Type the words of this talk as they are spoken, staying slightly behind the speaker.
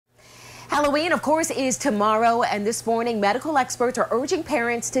Halloween, of course, is tomorrow, and this morning, medical experts are urging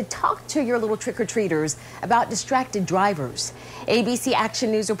parents to talk to your little trick-or-treaters about distracted drivers. ABC Action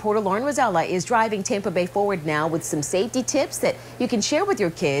News reporter Lauren Rosella is driving Tampa Bay forward now with some safety tips that you can share with your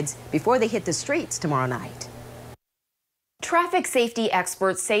kids before they hit the streets tomorrow night. Traffic safety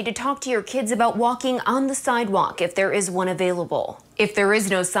experts say to talk to your kids about walking on the sidewalk if there is one available. If there is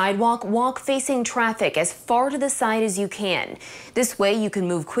no sidewalk, walk facing traffic as far to the side as you can. This way you can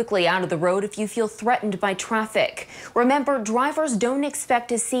move quickly out of the road if you feel threatened by traffic. Remember, drivers don't expect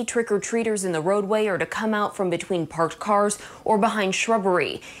to see trick-or-treaters in the roadway or to come out from between parked cars or behind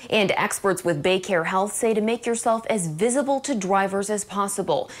shrubbery. And experts with Baycare Health say to make yourself as visible to drivers as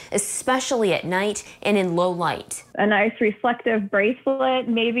possible, especially at night and in low light. A nice reflective bracelet,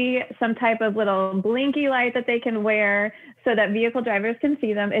 maybe some type of little blinky light that they can wear so that vehicle drivers can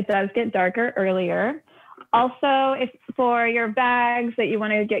see them. It does get darker earlier. Also, if for your bags that you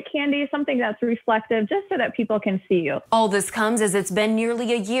want to get candy, something that's reflective just so that people can see you. All this comes as it's been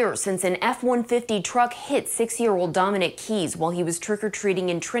nearly a year since an F-150 truck hit 6-year-old Dominic Keys while he was trick-or-treating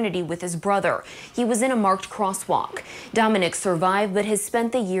in Trinity with his brother. He was in a marked crosswalk. Dominic survived but has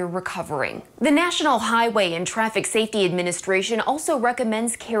spent the year recovering. The National Highway and Traffic Safety Administration also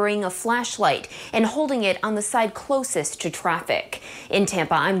recommends carrying a flashlight and holding it on the side closest to traffic. In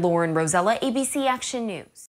Tampa, I'm Lauren Rosella, ABC Action News.